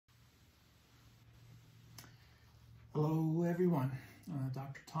Hello everyone,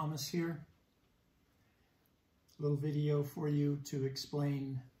 Dr. Thomas here. A little video for you to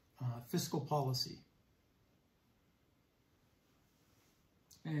explain fiscal policy.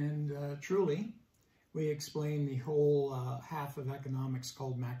 And truly, we explain the whole half of economics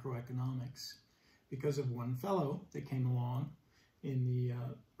called macroeconomics because of one fellow that came along in the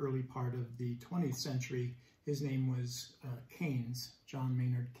early part of the 20th century. His name was Keynes, John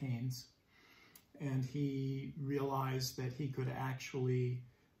Maynard Keynes. And he realized that he could actually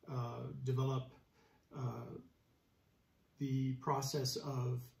develop the process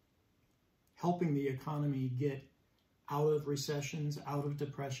of helping the economy get out of recessions, out of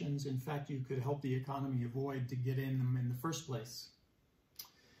depressions. In fact, you could help the economy avoid to get in them in the first place.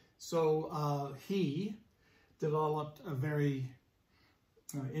 So he developed a very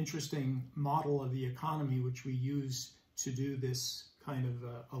interesting model of the economy, which we use to do this kind of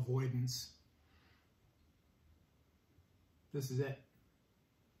avoidance. This is it.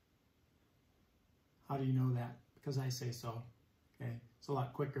 How do you know that? Because I say so. Okay, it's a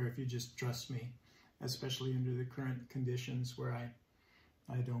lot quicker if you just trust me, especially under the current conditions where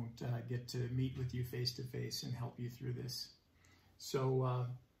I don't get to meet with you face to face and help you through this. So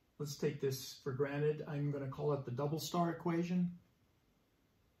let's take this for granted. I'm going to call it the double star equation.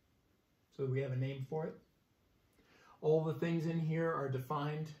 So we have a name for it. All the things in here are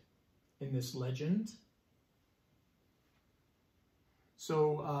defined in this legend.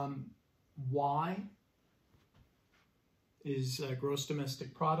 So Y is gross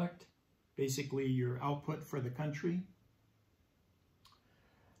domestic product, basically your output for the country.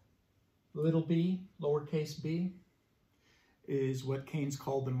 Little b, lowercase b, is what Keynes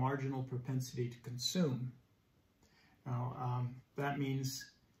called the marginal propensity to consume. Now, that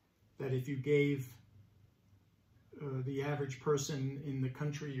means that if you gave the average person in the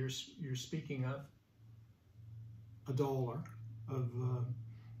country you're speaking of $1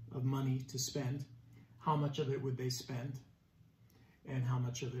 of money to spend, how much of it would they spend and how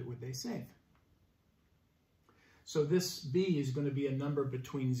much of it would they save? So this B is going to be a number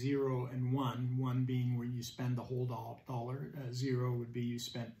between 0 and 1, 1 being where you spend the whole dollar, 0 would be you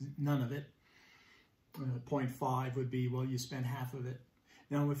spent none of it, 0.5 would be, well, you spend half of it.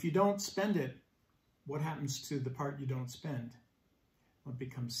 Now, if you don't spend it, what happens to the part you don't spend? Well, it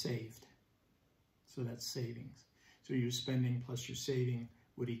becomes saved. So that's savings. So your spending plus your saving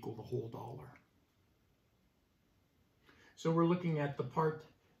would equal the whole dollar. So we're looking at the part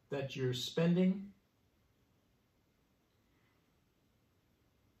that you're spending,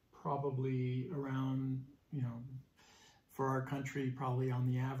 probably around, for our country, probably on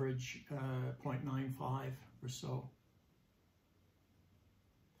the average 0.95 or so.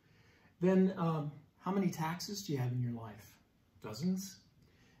 Then how many taxes do you have in your life? Dozens?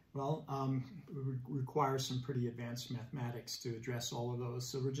 Well, it would require some pretty advanced mathematics to address all of those.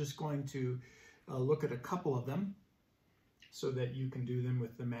 So we're just going to look at a couple of them so that you can do them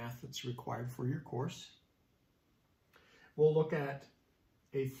with the math that's required for your course. We'll look at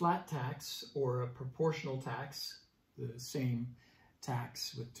a flat tax or a proportional tax, the same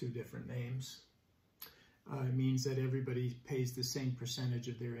tax with two different names. It means that everybody pays the same percentage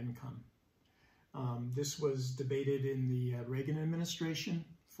of their income. This was debated in the Reagan administration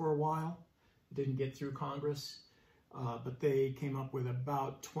for a while. It didn't get through Congress, but they came up with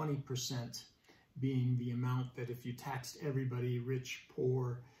about 20% being the amount that if you taxed everybody, rich,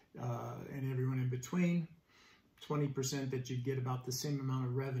 poor, and everyone in between, 20% that you'd get about the same amount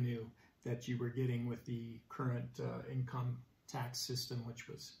of revenue that you were getting with the current income tax system, which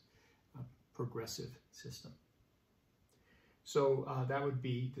was a progressive system. So that would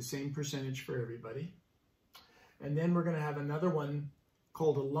be the same percentage for everybody. And then we're going to have another one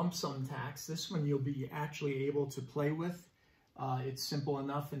called a lump sum tax. This one you'll be actually able to play with. It's simple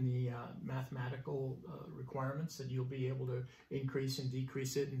enough in the mathematical requirements that you'll be able to increase and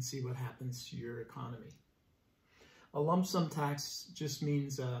decrease it and see what happens to your economy. A lump sum tax just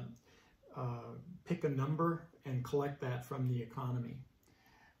means pick a number and collect that from the economy.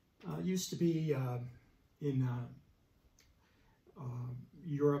 It used to be in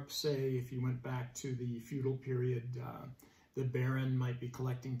Europe, say, if you went back to the feudal period, the baron might be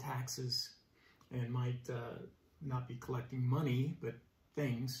collecting taxes and might not be collecting money, but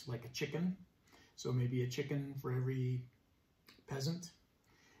things like a chicken. So maybe a chicken for every peasant.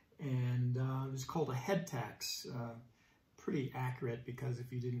 And it was called a head tax. Pretty accurate, because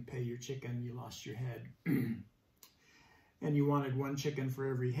if you didn't pay your chicken, you lost your head. And you wanted one chicken for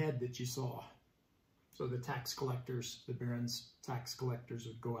every head that you saw. So the tax collectors, the baron's tax collectors,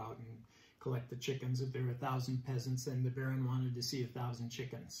 would go out and collect the chickens. If there were 1,000 peasants, then the baron wanted to see 1,000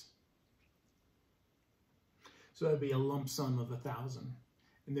 chickens. So that would be a lump sum of 1,000.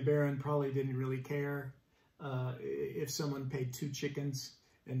 And the Baron probably didn't really care if someone paid 2 chickens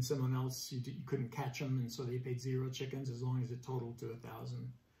and someone else, you couldn't catch them, and so they paid 0 chickens, as long as it totaled to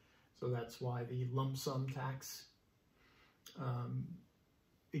 1,000. So that's why the lump sum tax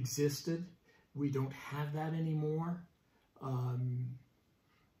existed. We don't have that anymore.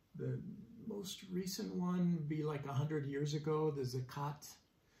 The most recent one would be like 100 years ago, the zakat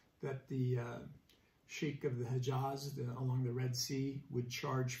that the Sheikh of the Hijaz along the Red Sea would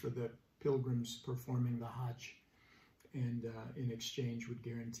charge for the pilgrims performing the Hajj, and in exchange would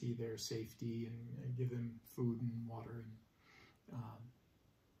guarantee their safety and give them food and water and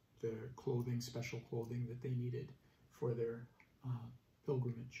the clothing, special clothing that they needed for their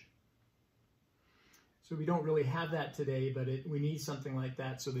pilgrimage. So we don't really have that today, but we need something like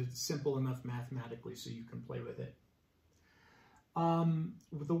that so that it's simple enough mathematically so you can play with it.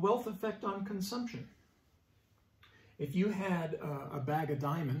 The wealth effect on consumption. If you had a bag of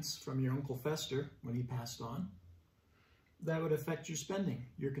diamonds from your Uncle Fester when he passed on, that would affect your spending,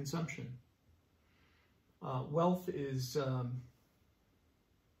 your consumption. Wealth is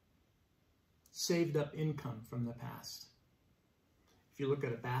saved up income from the past. If you look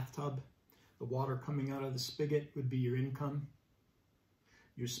at a bathtub, the water coming out of the spigot would be your income.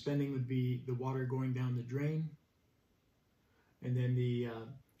 Your spending would be the water going down the drain. And then the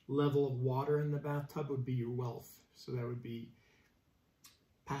level of water in the bathtub would be your wealth. So that would be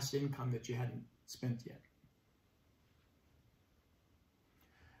past income that you hadn't spent yet.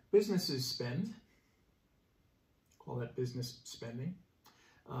 Businesses spend, call that business spending.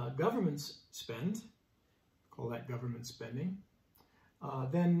 Governments spend, call that government spending.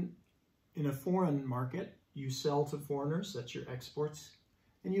 Then in a foreign market, you sell to foreigners, that's your exports,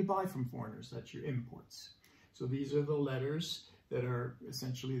 and you buy from foreigners, that's your imports. So these are the letters that are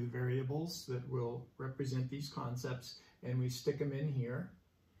essentially the variables that will represent these concepts, and we stick them in here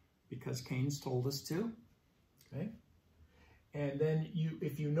because Keynes told us to, okay? And then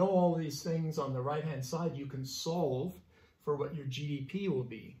if you know all these things on the right-hand side, you can solve for what your GDP will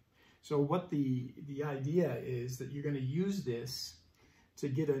be. So what the idea is that you're going to use this to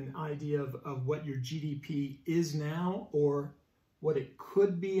get an idea of what your GDP is now or what it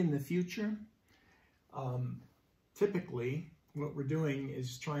could be in the future. Typically, what we're doing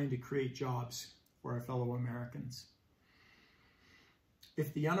is trying to create jobs for our fellow Americans.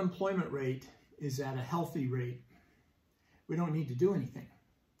 If the unemployment rate is at a healthy rate, we don't need to do anything.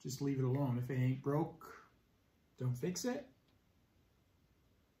 Just leave it alone. If it ain't broke, don't fix it.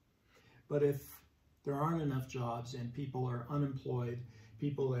 But if there aren't enough jobs and people are unemployed,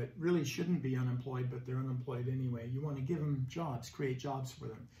 people that really shouldn't be unemployed, but they're unemployed anyway, you want to give them jobs, create jobs for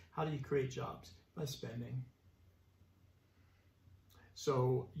them. How do you create jobs? By spending.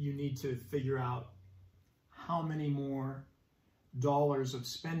 So you need to figure out how many more dollars of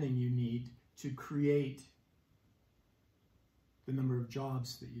spending you need to create the number of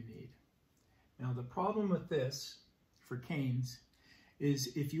jobs that you need. Now the problem with this for Keynes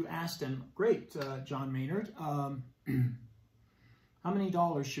is if you asked him, great, John Maynard, how many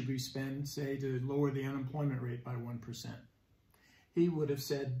dollars should we spend, say, to lower the unemployment rate by 1%? He would have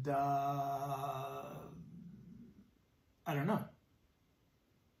said, I don't know.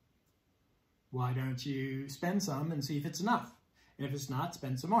 Why don't you spend some and see if it's enough? And if it's not,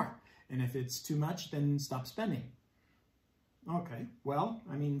 spend some more. And if it's too much, then stop spending. Okay, well,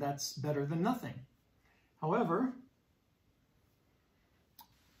 I mean, that's better than nothing. However,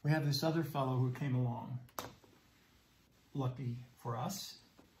 we have this other fellow who came along. Lucky for us.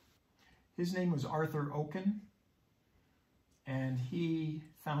 His name was Arthur Oken, and he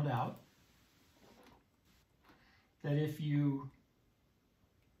found out that if you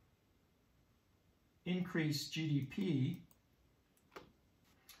increase GDP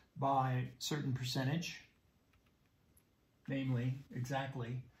by a certain percentage, namely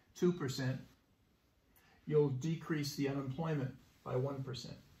exactly 2%, you'll decrease the unemployment by 1%.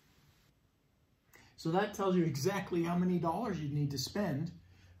 So that tells you exactly how many dollars you need to spend,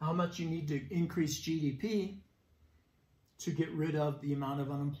 how much you need to increase GDP to get rid of the amount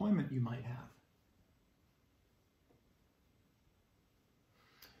of unemployment you might have.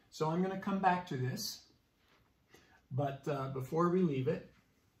 So I'm going to come back to this, but before we leave it,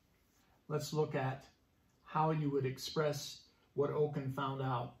 let's look at how you would express what Oken found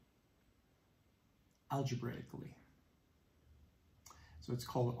out algebraically. So it's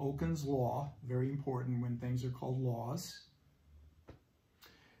called Oken's law, very important when things are called laws.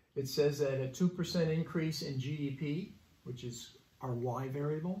 It says that a 2% increase in GDP, which is our Y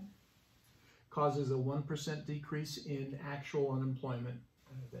variable, causes a 1% decrease in actual unemployment,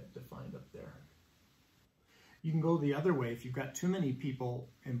 that defined up there. You can go the other way. If you've got too many people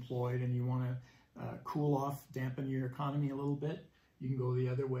employed and you want to cool off, dampen your economy a little bit, you can go the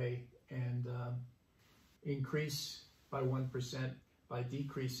other way and increase by 1% by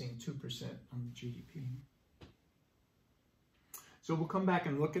decreasing 2% on the GDP. So we'll come back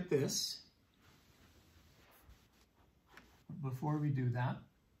and look at this. Before we do that,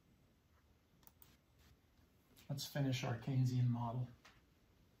 let's finish our Keynesian model.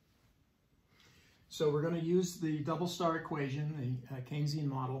 So we're going to use the double star equation, the Keynesian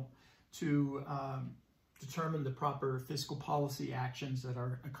model, to determine the proper fiscal policy actions that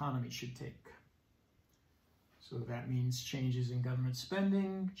our economy should take. So that means changes in government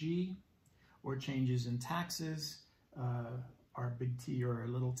spending, G, or changes in taxes, our big T or our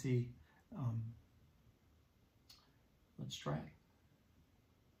little t. Let's try it.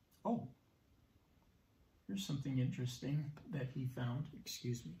 Oh, here's something interesting that he found.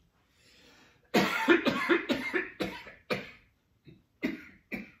 Excuse me.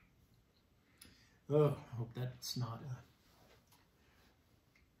 Oh, I hope that's not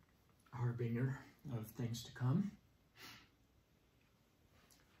a harbinger of things to come.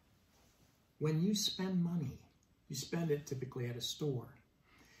 When you spend money, you spend it typically at a store.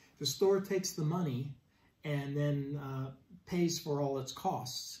 The store takes the money and then pays for all its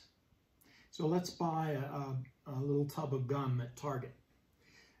costs. So let's buy a little tub of gum at Target.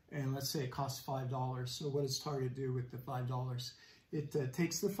 And let's say it costs $5. So what does Target do with the $5? It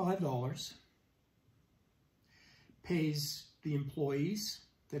takes the $5, pays the employees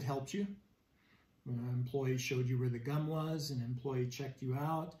that helped you. An employee showed you where the gum was, an employee checked you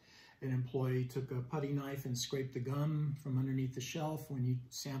out, an employee took a putty knife and scraped the gum from underneath the shelf when you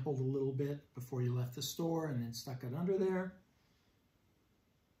sampled a little bit before you left the store and then stuck it under there.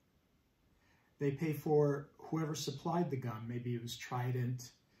 They pay for whoever supplied the gum. Maybe it was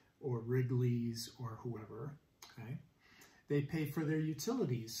Trident or Wrigley's or whoever, okay? They pay for their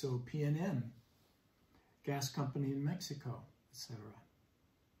utilities, so PNM, gas company in Mexico, etc.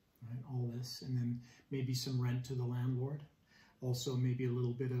 Right, all this, and then maybe some rent to the landlord. Also maybe a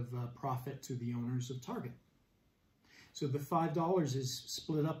little bit of profit to the owners of Target. So the $5 is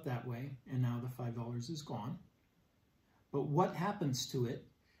split up that way, and now the $5 is gone. But what happens to it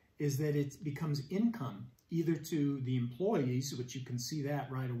is that it becomes income, either to the employees, which you can see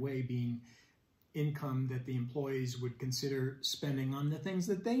that right away being income that the employees would consider spending on the things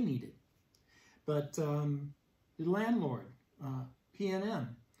that they needed. But the landlord, PNM,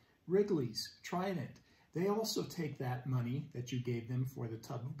 Wrigley's, Trident, they also take that money that you gave them for the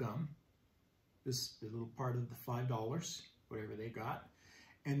tub of gum, the little part of the $5, whatever they got,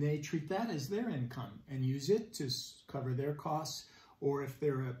 and they treat that as their income and use it to cover their costs, or if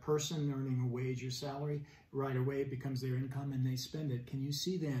they're a person earning a wage or salary, right away it becomes their income and they spend it. Can you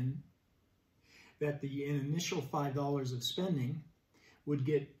see then that the initial $5 of spending would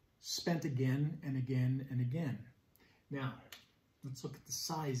get spent again and again and again? Now, let's look at the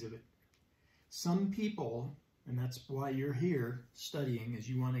size of it. Some people, and that's why you're here studying, is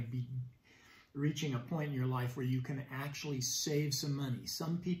you want to be reaching a point in your life where you can actually save some money.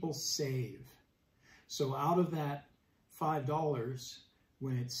 Some people save. So out of that $5,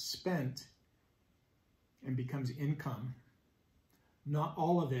 when it's spent and becomes income, not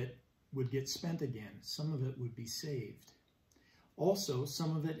all of it would get spent again. Some of it would be saved. Also,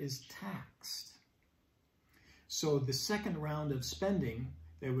 some of it is taxed. So the second round of spending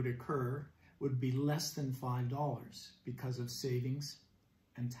that would occur would be less than $5 because of savings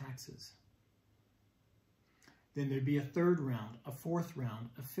and taxes. Then there'd be a third round, a fourth round,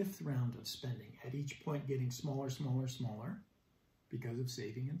 a fifth round of spending, at each point getting smaller, smaller, smaller because of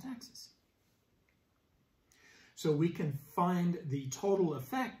saving and taxes. So we can find the total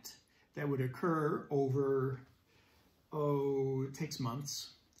effect that would occur over, it takes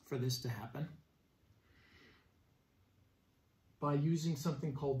months for this to happen, by using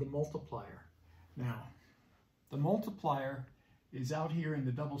something called the multiplier. Now, the multiplier is out here in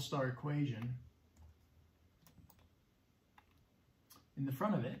the double star equation. In the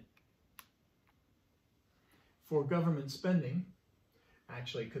front of it, for government spending,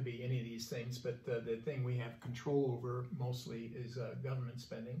 actually it could be any of these things, but the thing we have control over mostly is government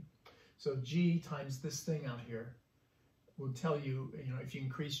spending. So G times this thing out here will tell you, if you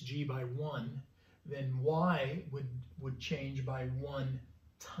increase G by 1, then Y would change by 1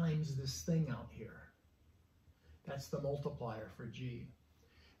 times this thing out here. That's the multiplier for G.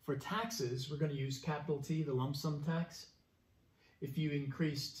 For taxes, we're going to use capital T, the lump sum tax. If you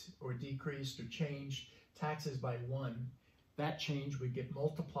increased or decreased or changed taxes by 1, that change would get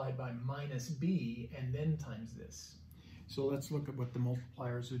multiplied by minus B and then times this. So let's look at what the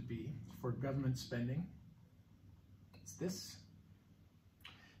multipliers would be for government spending. It's this.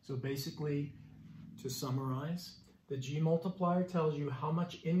 So basically, to summarize, the G multiplier tells you how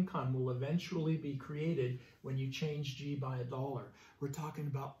much income will eventually be created when you change G by $1. We're talking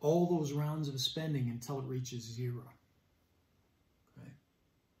about all those rounds of spending until it reaches 0. Okay?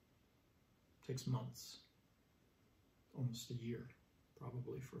 Takes months, almost a year,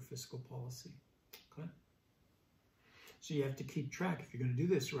 probably, for fiscal policy. Okay? So you have to keep track. If you're going to do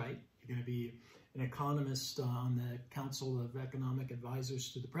this right, you're going to be an economist on the Council of Economic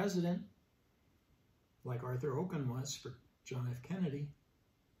Advisors to the President, like Arthur Oken was for John F. Kennedy.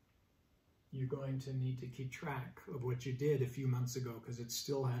 You're going to need to keep track of what you did a few months ago because it's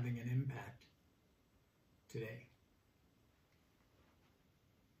still having an impact today.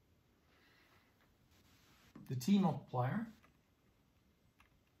 The T multiplier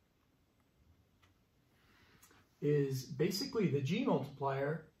is basically the G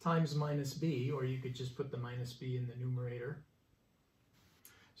multiplier times minus B, or you could just put the minus B in the numerator.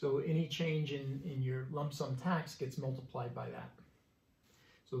 So any change in your lump sum tax gets multiplied by that.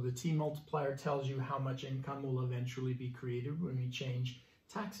 So the T multiplier tells you how much income will eventually be created when we change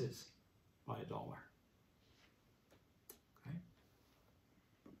taxes by $1. Okay.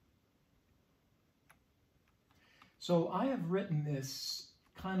 So I have written this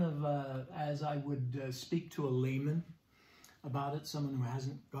kind of as I would speak to a layman about it, someone who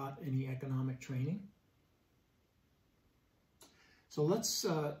hasn't got any economic training. So let's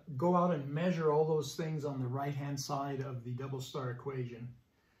go out and measure all those things on the right-hand side of the double star equation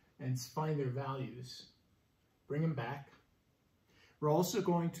and find their values. Bring them back. We're also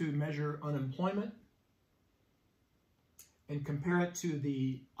going to measure unemployment and compare it to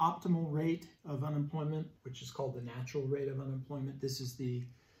the optimal rate of unemployment, which is called the natural rate of unemployment. This is the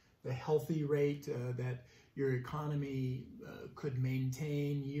healthy rate that your economy could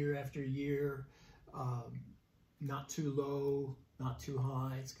maintain year after year, not too low, not too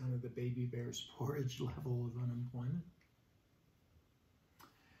high. It's kind of the baby bear's porridge level of unemployment.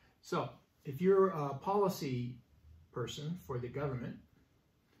 So if you're a policy person for the government,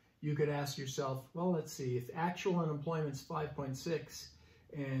 you could ask yourself, well, let's see, if actual unemployment's 5.6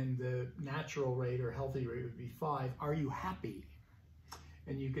 and the natural rate or healthy rate would be 5, are you happy?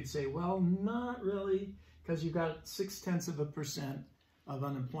 And you could say, well, not really, because you've got 0.6% of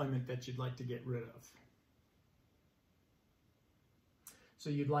unemployment that you'd like to get rid of. So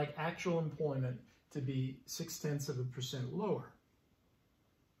you'd like actual employment to be 0.6% lower.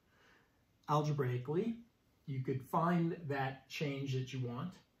 Algebraically, you could find that change that you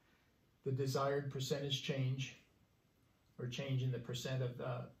want, the desired percentage change, or change in the percent of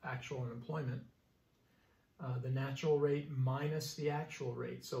actual unemployment, the natural rate minus the actual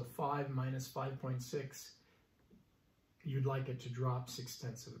rate. So 5 minus 5.6, you'd like it to drop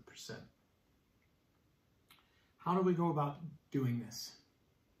 0.6%. How do we go about doing this?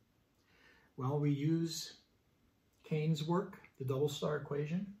 Well, we use Keynes' work, the double star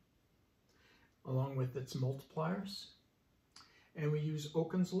equation, along with its multipliers, and we use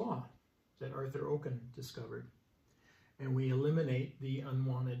Oken's law that Arthur Oken discovered, and we eliminate the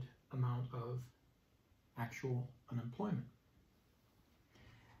unwanted amount of actual unemployment.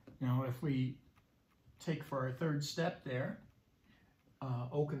 Now, if we take for our third step there,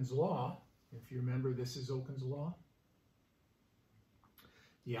 Oken's law, if you remember, this is Oken's law.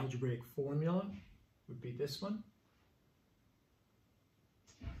 The algebraic formula would be this one.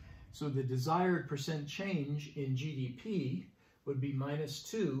 So the desired percent change in GDP would be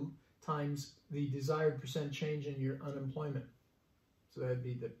 -2 times the desired percent change in your unemployment. So that would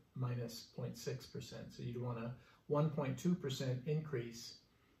be the minus 0.6%. So you'd want a 1.2% increase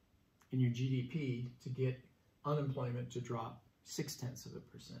in your GDP to get unemployment to drop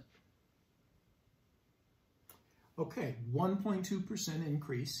 0.6%. Okay, 1.2%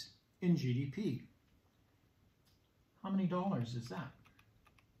 increase in GDP. How many dollars is that?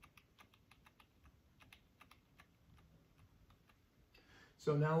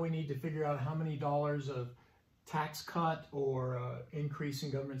 So now we need to figure out how many dollars of tax cut or increase in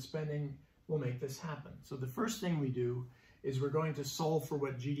government spending will make this happen. So the first thing we do is we're going to solve for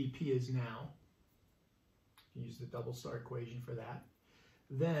what GDP is now. You use the double star equation for that.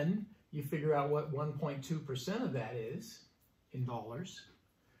 Then you figure out what 1.2% of that is in dollars.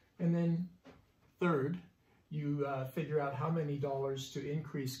 And then third, you figure out how many dollars to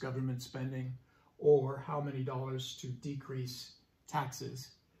increase government spending or how many dollars to decrease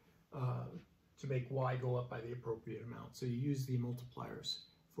taxes to make Y go up by the appropriate amount. So you use the multipliers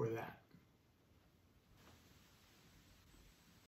for that.